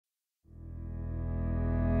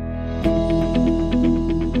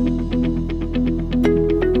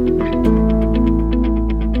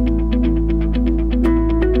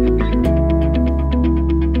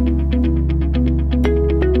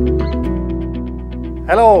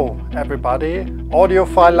Hello everybody,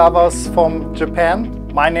 audiophile lovers from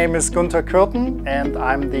Japan. My name is Gunter Kürten and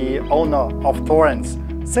I'm the owner of THORENS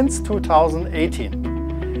since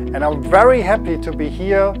 2018. And I'm very happy to be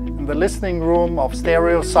here in the listening room of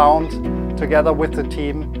Stereo Sound together with the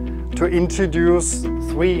team to introduce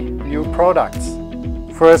 3 new products.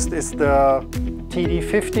 First is the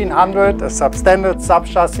TD1500, a substandard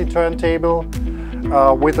sub-chassis turntable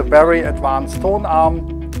with a very advanced tone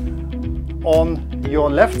arm. On your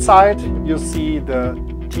left side you see the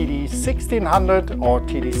TD1600 or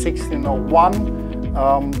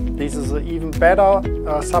TD1601. This is an even better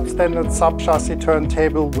substandard sub-chassis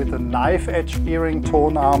turntable with a knife edge bearing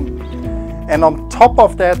tone arm. And on top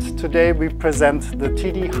of that, today we present the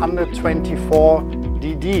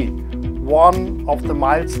TD124DD, one of the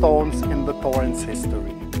milestones in the THORENS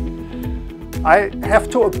history. I have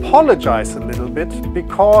to apologize a little bit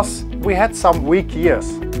because we had some weak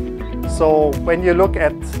years. So when you look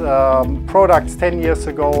at products 10 years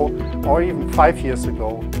ago or even 5 years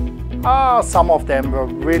ago, some of them were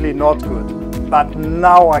really not good. But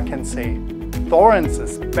now I can say THORENS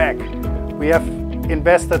is back. We have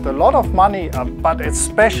invested a lot of money, but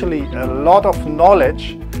especially a lot of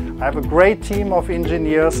knowledge. I have a great team of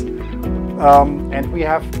engineers and we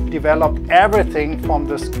have developed everything from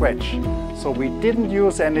the scratch. So we didn't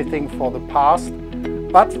use anything for the past,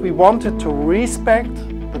 but we wanted to respect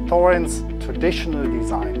the THORENS traditional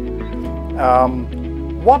design.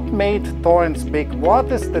 What made THORENS big? What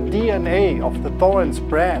is the DNA of the THORENS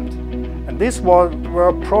brand? And these were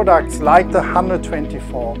products like the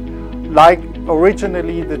 124, like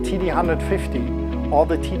originally the TD150 or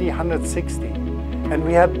the TD160. And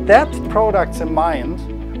we had that products in mind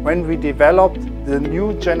when we developed the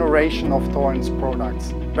new generation of THORENS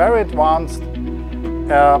products. Very advanced,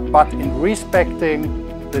 but in respecting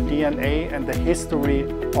the DNA and the history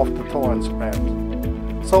of the THORENS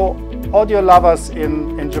brand. So audio lovers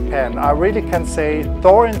in Japan, I really can say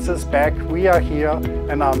THORENS is back, we are here,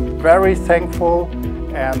 and I'm very thankful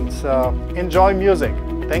and enjoy music.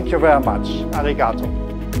 Thank you very much. Arigato.